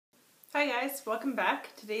Hi guys, welcome back.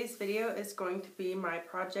 Today's video is going to be my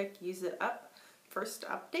project Use It Up first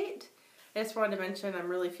update. I just wanted to mention I'm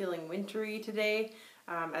really feeling wintry today.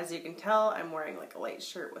 As you can tell, I'm wearing like a light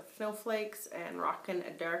shirt with snowflakes and rocking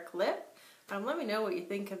a dark lip. Let me know what you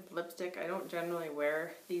think of lipstick. I don't generally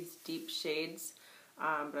wear these deep shades,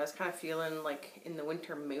 but I was kind of feeling like in the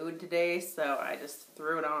winter mood today, so I just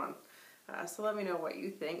threw it on. So let me know what you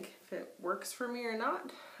think, if it works for me or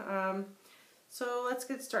not. So let's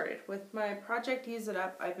get started. With my project Use It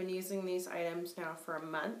Up, I've been using these items now for a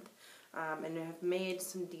month and have made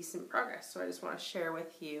some decent progress, so I just want to share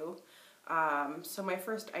with you. So my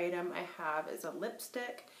first item I have is a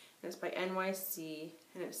lipstick, and it's by NYC,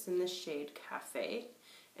 and it's in the shade Cafe,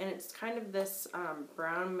 and it's kind of this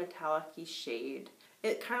brown metallic-y shade.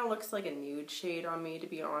 It kind of looks like a nude shade on me, to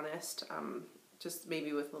be honest, just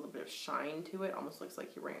maybe with a little bit of shine to it. Almost looks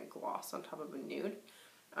like you're wearing a gloss on top of a nude.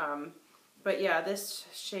 But yeah, this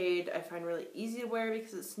shade I find really easy to wear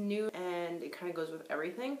because it's nude and it kind of goes with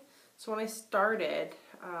everything. So when I started,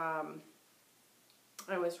 I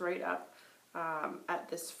was right up at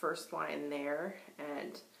this first line there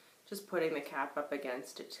and just putting the cap up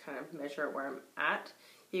against it to kind of measure where I'm at.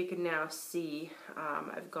 You can now see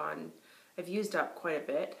I've used up quite a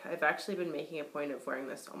bit. I've actually been making a point of wearing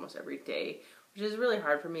this almost every day, which is really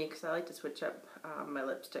hard for me because I like to switch up my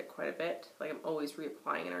lipstick quite a bit. Like, I'm always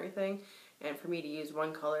reapplying and everything, and for me to use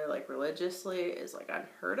one color like religiously is like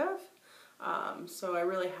unheard of. So I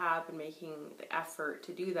really have been making the effort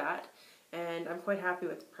to do that, and I'm quite happy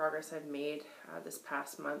with the progress I've made this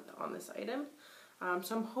past month on this item.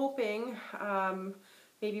 So I'm hoping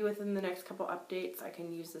maybe within the next couple updates I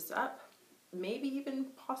can use this up. Maybe even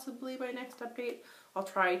possibly by next update I'll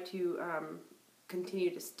try to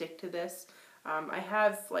continue to stick to this. I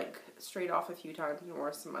have like strayed off a few times and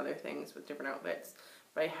wore some other things with different outfits,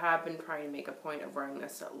 but I have been trying to make a point of wearing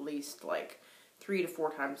this at least like 3 to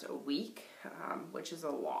 4 times a week, which is a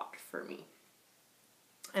lot for me.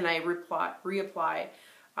 And I reapply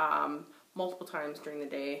multiple times during the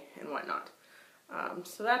day and whatnot.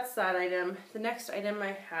 So that's that item. The next item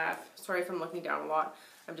I have, sorry if I'm looking down a lot,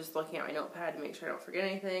 I'm just looking at my notepad to make sure I don't forget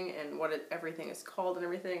anything and what everything is called and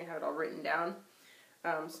everything. I have it all written down.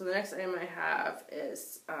 So the next item I have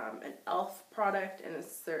is an e.l.f. product, and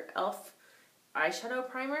it's their e.l.f. eyeshadow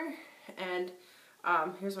primer, and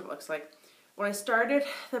here's what it looks like. When I started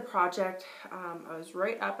the project, I was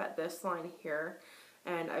right up at this line here,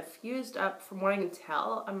 and I've used up, from what I can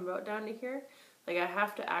tell, I'm about down to here. Like, I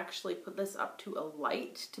have to actually put this up to a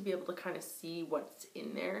light to be able to kind of see what's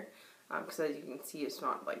in there, because as you can see, it's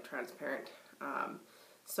not like transparent.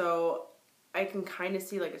 So I can kind of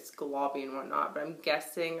see like it's globby and whatnot, but I'm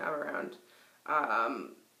guessing I'm around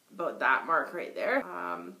about that mark right there.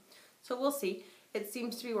 So we'll see. It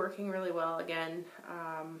seems to be working really well again.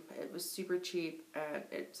 It was super cheap, and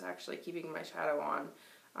it's actually keeping my shadow on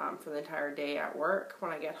for the entire day at work.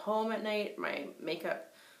 When I get home at night, my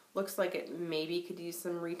makeup looks like it maybe could use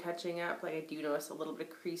some retouching up. Like, I do notice a little bit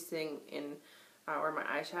of creasing in where my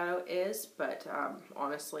eyeshadow is, but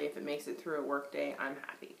honestly, if it makes it through a work day, I'm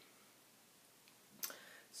happy.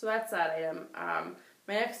 So that's that item.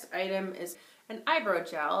 My next item is an eyebrow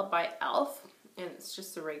gel by e.l.f. and it's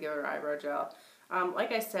just a regular eyebrow gel.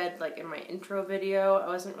 Like I said, like in my intro video, I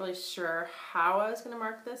wasn't really sure how I was going to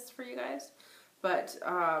mark this for you guys, but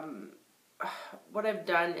what I've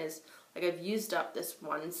done is, like, I've used up this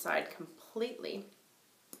one side completely,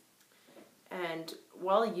 and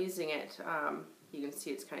while using it, you can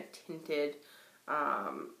see it's kind of tinted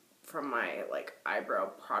from my like eyebrow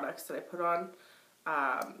products that I put on.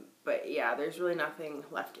 But yeah, there's really nothing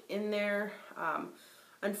left in there.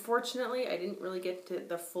 Unfortunately, I didn't really get to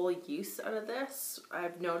the full use out of this.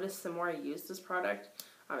 I've noticed the more I use this product,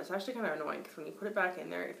 it's actually kind of annoying because when you put it back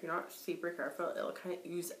in there, if you're not super careful, it'll kind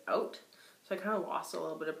of ooze out. So I kind of lost a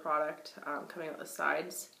little bit of product coming out the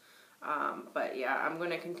sides. But yeah, I'm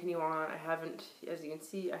going to continue on. I haven't, as you can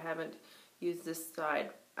see, I haven't used this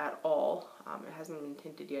side at all. It hasn't been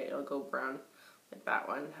tinted yet. It'll go brown like that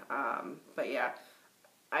one. But yeah,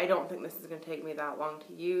 I don't think this is going to take me that long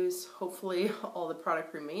to use. Hopefully all the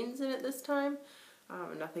product remains in it this time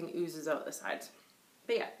and nothing oozes out the sides.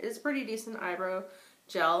 But yeah, it's a pretty decent eyebrow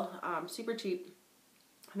gel, super cheap.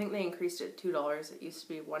 I think they increased it $2. It used to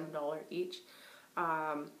be $1 each.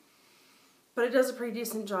 But it does a pretty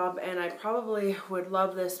decent job, and I probably would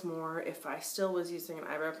love this more if I still was using an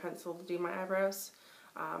eyebrow pencil to do my eyebrows.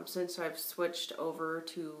 Since I've switched over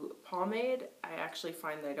to pomade, I actually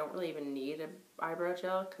find that I don't really even need an eyebrow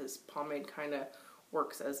gel because pomade kind of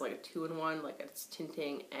works as like a 2-in-1, like it's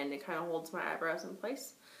tinting and it kind of holds my eyebrows in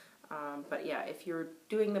place. But yeah, if you're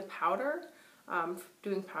doing the powder,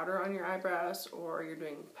 doing powder on your eyebrows or you're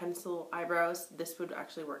doing pencil eyebrows, this would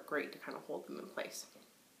actually work great to kind of hold them in place.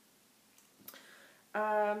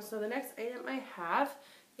 So the next item I have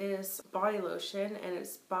is body lotion, and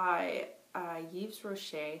it's by Yves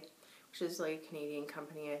Rocher, which is like a Canadian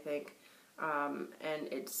company, I think. And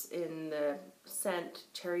it's in the scent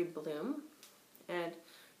Cherry Bloom. And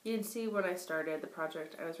you can see when I started the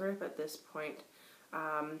project, I was right up at this point,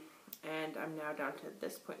 and I'm now down to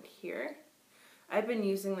this point here. I've been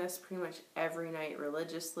using this pretty much every night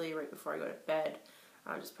religiously right before I go to bed.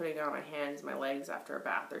 Just putting it on my hands, my legs after a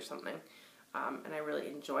bath or something. And I really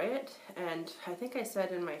enjoy it. And I think I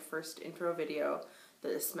said in my first intro video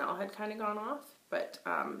that the smell had kind of gone off, but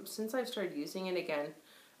since I've started using it again,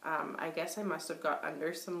 I guess I must have got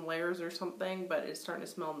under some layers or something, but it's starting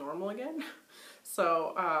to smell normal again.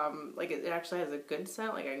 So like it actually has a good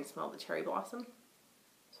scent, like I can smell the cherry blossom.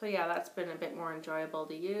 So yeah, that's been a bit more enjoyable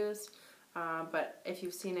to use. But if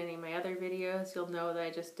you've seen any of my other videos, you'll know that I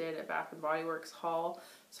just did a Bath & Body Works haul,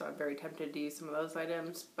 so I'm very tempted to use some of those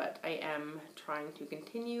items, but I am trying to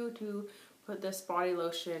continue to put this body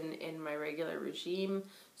lotion in my regular regime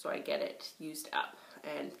so I get it used up.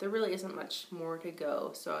 And there really isn't much more to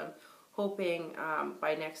go, so I'm hoping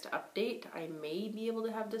by next update I may be able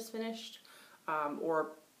to have this finished,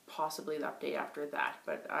 or possibly the update after that,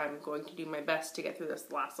 but I'm going to do my best to get through this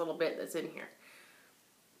last little bit that's in here.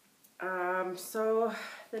 So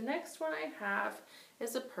the next one I have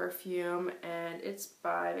is a perfume, and it's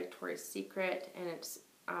by Victoria's Secret, and it's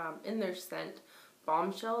in their scent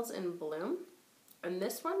Bombshells in Bloom. And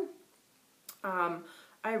this one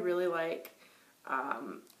I really like.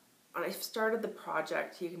 When I started the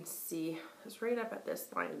project, you can see it's right up at this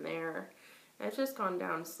line there, and it's just gone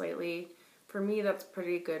down slightly. For me, that's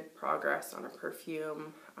pretty good progress on a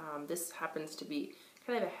perfume. This happens to be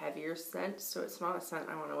kind of a heavier scent, so it's not a scent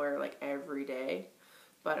I want to wear like every day,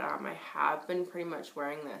 but I have been pretty much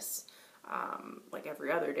wearing this like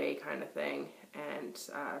every other day kind of thing, and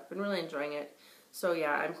I've been really enjoying it. So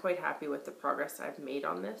yeah, I'm quite happy with the progress I've made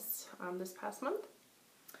on this this past month.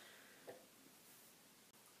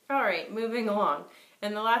 Alright, moving along.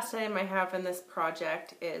 And the last item I have in this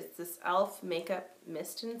project is this e.l.f. Makeup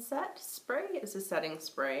Mist and Set spray. It's a setting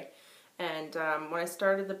spray. And when I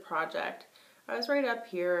started the project, I was right up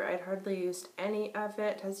here. I'd hardly used any of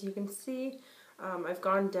it, as you can see. I've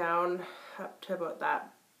gone down up to about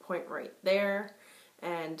that point right there.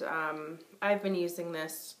 And I've been using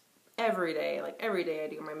this every day. Like every day I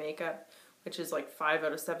do my makeup, which is like 5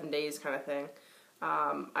 out of 7 days kind of thing.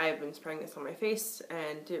 I've been spraying this on my face,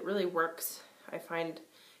 and it really works. I find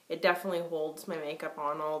it definitely holds my makeup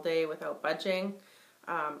on all day without budging.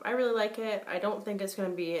 I really like it. I don't think it's going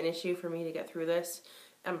to be an issue for me to get through this.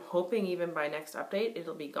 I'm hoping even by next update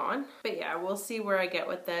it'll be gone. But yeah, we'll see where I get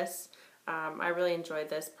with this. I really enjoyed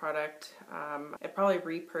this product. I probably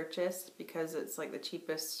repurchased because it's like the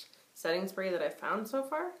cheapest setting spray that I've found so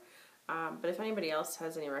far. But if anybody else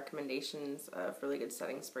has any recommendations of really good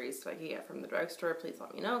setting sprays that I can get from the drugstore, please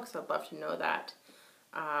let me know, because I'd love to know that,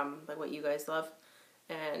 like what you guys love.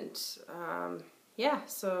 And yeah,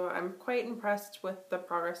 so I'm quite impressed with the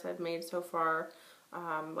progress I've made so far,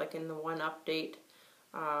 like in the one update.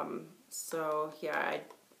 So yeah,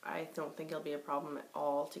 I don't think it'll be a problem at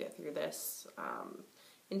all to get through this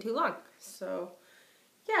in too long. So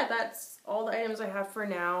yeah, that's all the items I have for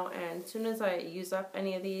now, and as soon as I use up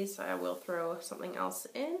any of these, I will throw something else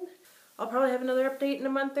in. I'll probably have another update in a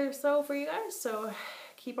month or so for you guys, so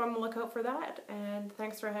keep on the lookout for that, and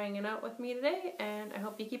thanks for hanging out with me today, and I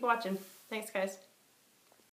hope you keep watching. Thanks, guys.